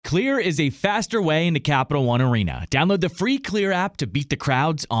Clear is a faster way into Capital One Arena. Download the free Clear app to beat the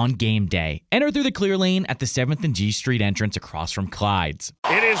crowds on game day. Enter through the Clear lane at the 7th and G Street entrance across from Clyde's.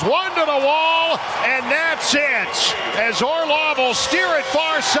 It is one to the wall, and that's it. As Orlov will steer it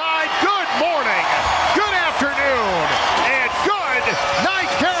far side. Good morning, good afternoon, and good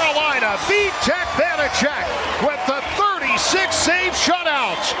night, Carolina. Vitek Vanacek with the 36-save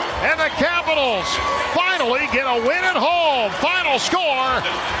shutout. And the Capitals finally get a win at home. Final score,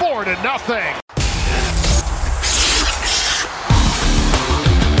 4-0.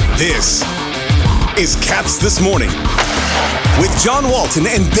 This is Caps This Morning with John Walton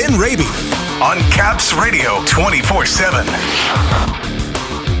and Ben Raby on Caps Radio 24/7.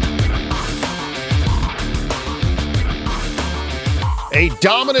 A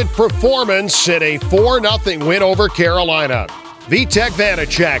dominant performance in a 4-0 win over Carolina. Vitek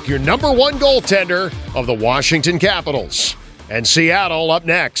Vanacek, your number one goaltender of the Washington Capitals. And Seattle up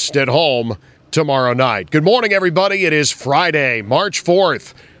next at home tomorrow night. Good morning, everybody. It is Friday, March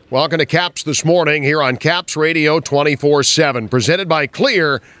 4th. Welcome to Caps This Morning here on Caps Radio 24/7, presented by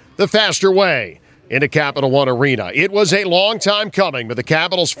Clear, the faster way into Capital One Arena. It was a long time coming, but the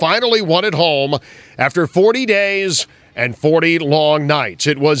Capitals finally won at home after 40 days and 40 long nights.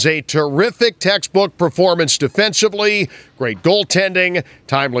 It was a terrific textbook performance defensively, great goaltending,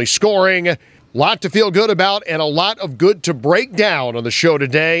 timely scoring, lot to feel good about, and a lot of good to break down on the show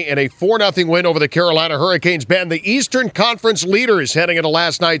today in a 4-0 win over the Carolina Hurricanes. Ben, the Eastern Conference leaders heading into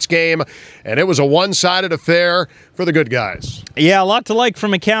last night's game, and it was a one-sided affair for the good guys. Yeah, a lot to like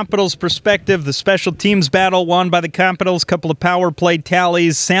from a Capitals perspective. The special teams battle won by the Capitals, couple of power play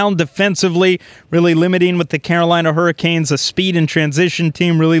tallies, sound defensively, really limiting with the Carolina Hurricanes, a speed and transition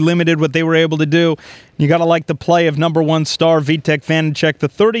team, really limited what they were able to do. You got to like the play of number one star Vitek Vanacek, the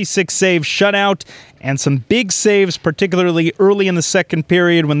 36-save shutout, and some big saves, particularly early in the second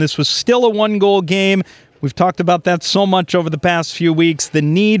period when this was still a one-goal game. We've talked about that so much over the past few weeks, the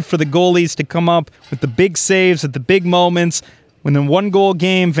need for the goalies to come up with the big saves at the big moments. When in one-goal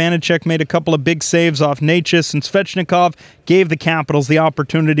game, Vanacek made a couple of big saves off Necas, and Svechnikov gave the Capitals the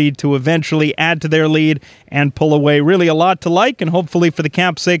opportunity to eventually add to their lead and pull away. Really a lot to like, and hopefully for the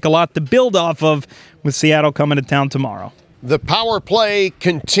Caps' sake, a lot to build off of with Seattle coming to town tomorrow. The power play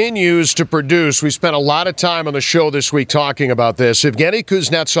continues to produce. We spent a lot of time on the show this week talking about this. Evgeny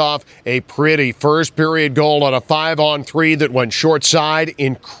Kuznetsov, a pretty first-period goal on a 5-on-3 that went short side.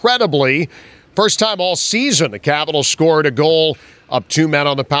 Incredibly, first time all season the Capitals scored a goal up 2 men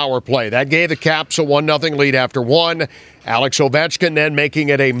on the power play. That gave the Caps a 1-0 lead after one. Alex Ovechkin then making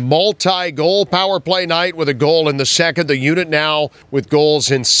it a multi-goal power play night with a goal in the second. The unit now with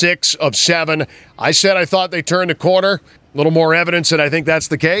goals in 6 of 7. I said I thought they turned a corner. A little more evidence that I think that's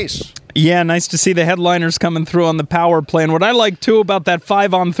the case. Yeah, nice to see the headliners coming through on the power play. And what I like, too, about that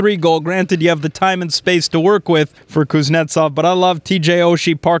 5-on-3 goal, granted you have the time and space to work with for Kuznetsov, but I love TJ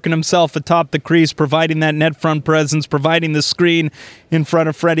Oshie parking himself atop the crease, providing that net front presence, providing the screen in front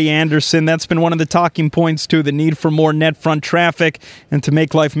of Freddie Anderson. That's been one of the talking points, too, the need for more net front traffic and to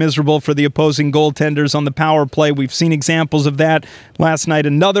make life miserable for the opposing goaltenders on the power play. We've seen examples of that last night.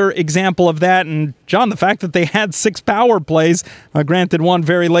 Another example of that, and John, the fact that they had 6 power plays, granted one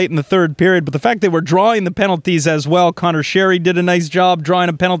very late in the third period, but the fact they were drawing the penalties as well. Connor Sherry did a nice job drawing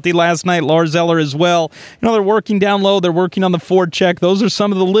a penalty last night. Lars Eller as well. You know, they're working down low. They're working on the forecheck. Those are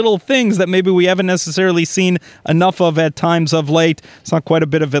some of the little things that maybe we haven't necessarily seen enough of at times of late. Saw quite a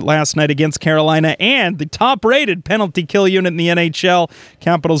bit of it last night against Carolina, and the top-rated penalty kill unit in the NHL.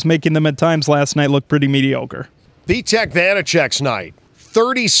 Capitals making them at times last night look pretty mediocre. Vitek Vanacek's night,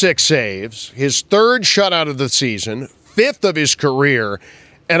 36 saves, his third shutout of the season, 5th of his career,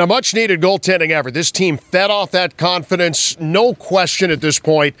 and a much-needed goaltending effort. This team fed off that confidence. No question at this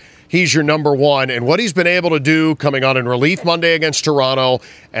point, he's your number one. And what he's been able to do coming on in relief Monday against Toronto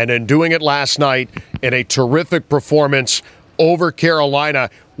and then doing it last night in a terrific performance over Carolina.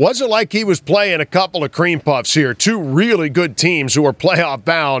 Wasn't like he was playing a couple of cream puffs here. 2 really good teams who are playoff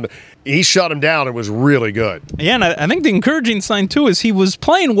bound. He shut them down and was really good. Yeah, and I think the encouraging sign, too, is he was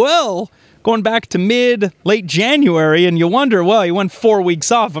playing well going back to late January, and you wonder, well, he went 4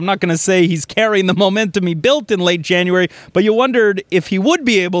 weeks off. I'm not going to say he's carrying the momentum he built in late January, but you wondered if he would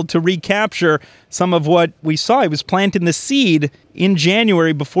be able to recapture some of what we saw. He was planting the seed in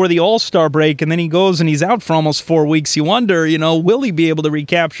January before the All-Star break, and then he goes and he's out for almost 4 weeks. You wonder, will he be able to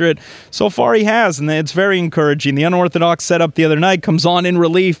recapture it? So far he has, and it's very encouraging. The unorthodox setup the other night comes on in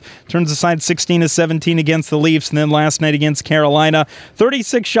relief, turns aside 16-17 against the Leafs, and then last night against Carolina.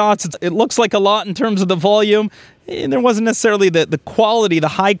 36 shots, it looks like a lot in terms of the volume. And there wasn't necessarily the quality, the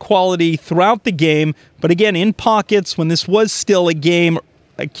high quality throughout the game, but again, in pockets, when this was still a game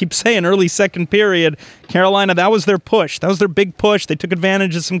I keep saying early second period, Carolina, that was their push. That was their big push. They took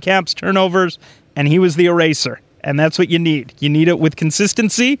advantage of some Caps turnovers, and he was the eraser. And that's what you need. You need it with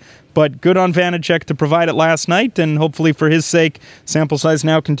consistency, but good on Vanacek to provide it last night, and hopefully for his sake, sample size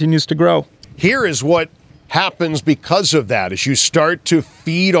now continues to grow. Here is what happens because of that, as you start to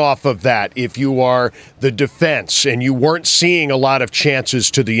feed off of that. If you are the defense and you weren't seeing a lot of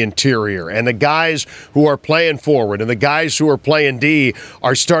chances to the interior, and the guys who are playing forward and the guys who are playing D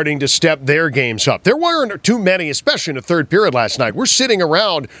are starting to step their games up. There weren't too many, especially in the third period last night. We're sitting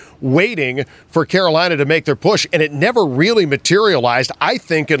around waiting for Carolina to make their push, and it never really materialized, I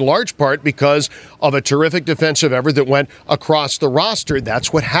think in large part because of a terrific defensive effort that went across the roster.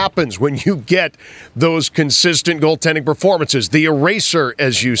 That's what happens when you get those consistent goaltending performances. The eraser,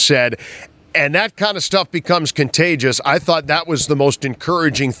 as you said, and that kind of stuff becomes contagious. I thought that was the most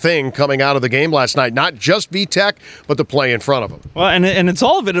encouraging thing coming out of the game last night. Not just VTech, but the play in front of them. Well, and it's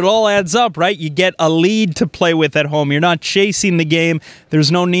all of it. It all adds up, right? You get a lead to play with at home. You're not chasing the game.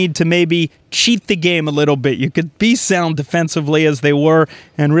 There's no need to maybe cheat the game a little bit. You could be sound defensively as they were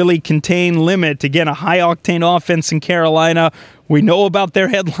and really contain, limit. Again, a high-octane offense in Carolina. We know about their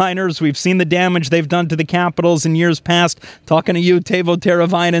headliners. We've seen the damage they've done to the Capitals in years past. Talking to you, Teuvo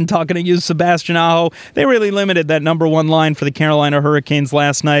Teravainen, talking to you, Sebastian Aho. They really limited that number one line for the Carolina Hurricanes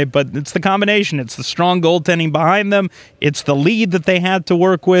last night, but it's the combination. It's the strong goaltending behind them. It's the lead that they had to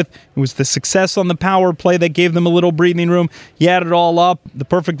work with. It was the success on the power play that gave them a little breathing room. You add it all up, the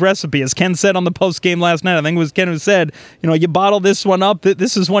perfect recipe. As Ken said on the post game last night, I think it was Ken who said, you bottle this one up.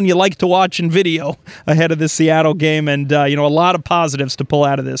 This is one you like to watch in video ahead of the Seattle game, and a lot of positives to pull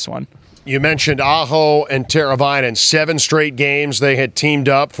out of this one. You mentioned Aho and Teravainen. 7 straight games they had teamed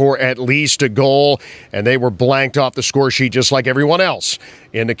up for at least a goal, and they were blanked off the score sheet just like everyone else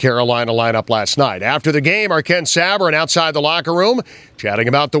in the Carolina lineup last night. After the game, our Ken Sabourin outside the locker room chatting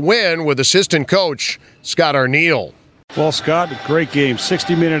about the win with assistant coach Scott Arniel. Well, Scott, great game.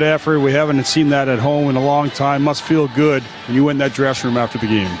 60-minute effort. We haven't seen that at home in a long time. Must feel good when you win that dressing room after the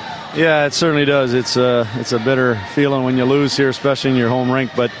game. Yeah, it certainly does. It's a bitter feeling when you lose here, especially in your home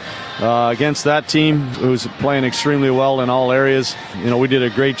rink. But against that team, who's playing extremely well in all areas, we did a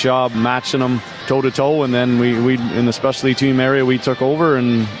great job matching them toe-to-toe. And then we in the specialty team area, we took over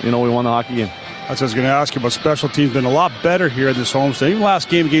and, we won the hockey game. That's what I was going to ask you about special teams. Been a lot better here in this homestand. Even last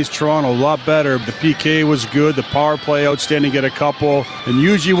game against Toronto, a lot better. The PK was good. The power play outstanding, get a couple. And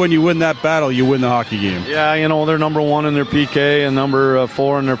usually when you win that battle, you win the hockey game. Yeah, they're number 1 in their PK and number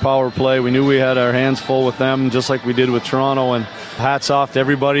 4 in their power play. We knew we had our hands full with them, just like we did with Toronto. And hats off to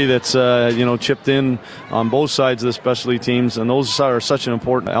everybody that's chipped in on both sides of the specialty teams. And those are such an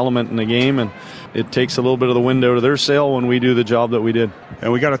important element in the game. And it takes a little bit of the wind out of their sail when we do the job that we did.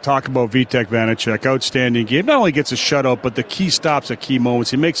 And we got to talk about Vitek Vanacek. Outstanding game. Not only gets a shutout, but the key stops at key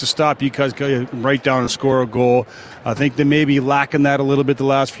moments. He makes a stop. You guys go right down and score a goal. I think they may be lacking that a little bit the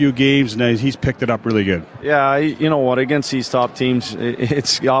last few games, and he's picked it up really good. Yeah, you know what? Against these top teams,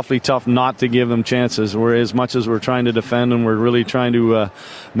 it's awfully tough not to give them chances. As much as we're trying to defend and we're really trying to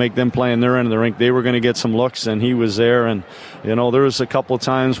make them play in their end of the rink, they were going to get some looks, and he was there. And there was a couple of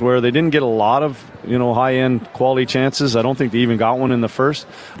times where they didn't get a lot of high-end quality chances. I don't think they even got one in the first,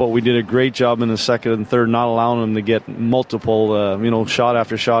 but we did a great job in the second and third, not allowing them to get multiple, shot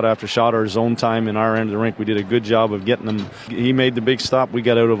after shot after shot, or zone time in our end of the rink. We did a good job of getting them. He made the big stop. We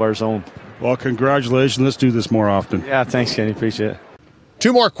got out of our zone. Well, congratulations. Let's do this more often. Yeah, thanks, Kenny. Appreciate it.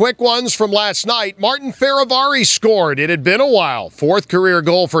 2 more quick ones from last night. Martin Faravari scored. It had been a while. 4th career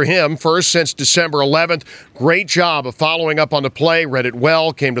goal for him, first since December 11th. Great job of following up on the play, read it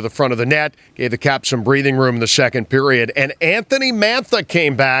well, came to the front of the net, gave the Caps some breathing room in the second period. And Anthony Mantha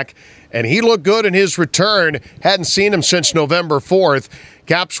came back, and he looked good in his return. Hadn't seen him since November 4th.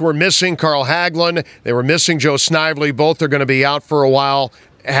 Caps were missing Carl Hagelin. They were missing Joe Snively. Both are going to be out for a while.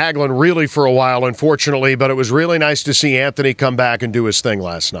 Hagelin really for a while, unfortunately, but it was really nice to see Anthony come back and do his thing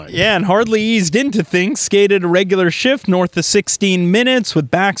last night. Yeah, and hardly eased into things. Skated a regular shift north of 16 minutes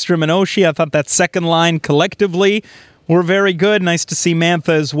with Backstrom and Oshie. I thought that second line collectively were very good. Nice to see Mantha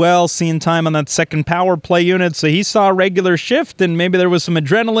as well, seeing time on that second power play unit. So he saw a regular shift, and maybe there was some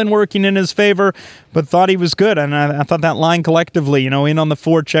adrenaline working in his favor, but thought he was good. And I thought that line collectively, in on the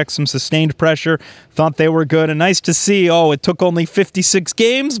forecheck, some sustained pressure, thought they were good. And nice to see, it took only 56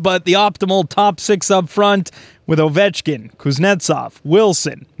 games, but the optimal top 6 up front with Ovechkin, Kuznetsov,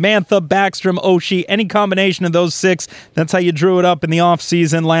 Wilson, Mantha, Backstrom, Oshie, any combination of those 6. That's how you drew it up in the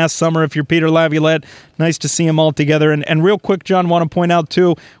offseason last summer if you're Peter Laviolette. Nice to see them all together. And real quick, John, want to point out,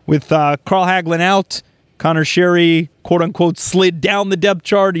 too, with Carl Hagelin out, Connor Sherry, quote-unquote, slid down the depth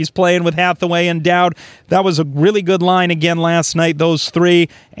chart. He's playing with Hathaway and Dowd. That was a really good line again last night, those three.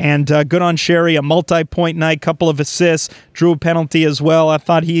 And good on Sherry, a multi-point night, couple of assists, drew a penalty as well. I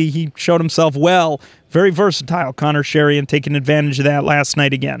thought he showed himself well. Very versatile, Connor Sherry, and taking advantage of that last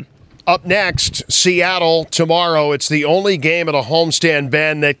night again. Up next, Seattle tomorrow. It's the only game at a homestand,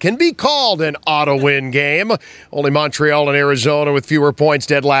 Ben, that can be called an auto-win game. Only Montreal and Arizona with fewer points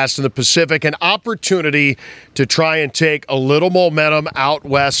dead last in the Pacific. An opportunity to try and take a little momentum out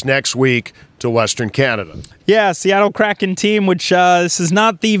west next week to Western Canada. Yeah, Seattle Kraken team, which this is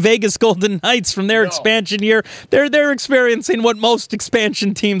not the Vegas Golden Knights from their expansion year. They're experiencing what most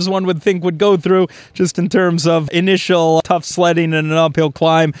expansion teams one would think would go through, just in terms of initial tough sledding and an uphill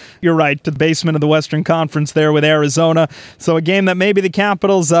climb. You're right, to the basement of the Western Conference there with Arizona. So a game that maybe the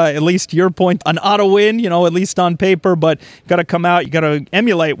Capitals, at least to your point, an auto win, at least on paper, but got to come out, you got to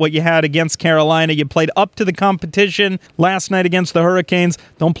emulate what you had against Carolina. You played up to the competition last night against the Hurricanes.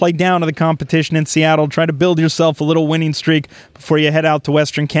 Don't play down to the competition in Seattle. Try to build yourself a little winning streak before you head out to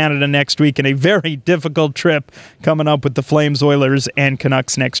Western Canada next week in a very difficult trip coming up with the Flames, Oilers, and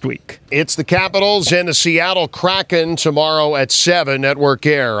Canucks next week. It's the Capitals and the Seattle Kraken tomorrow at 7. Network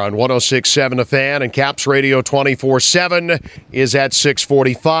Air on 106.7 The Fan, and Caps Radio 24/7 is at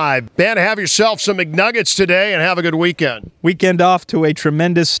 6:45. Ben, have yourself some McNuggets today and have a good weekend. Weekend off to a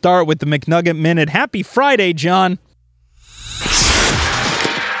tremendous start with the McNugget Minute. Happy Friday, John.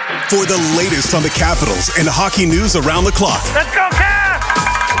 For the latest on the Capitals and hockey news around the clock. Let's go,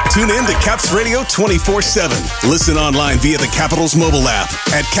 Caps! Tune in to Caps Radio 24/7. Listen online via the Capitals mobile app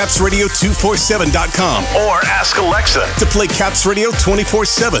at capsradio247.com Or ask Alexa to play Caps Radio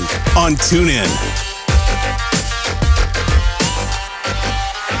 24/7 on TuneIn.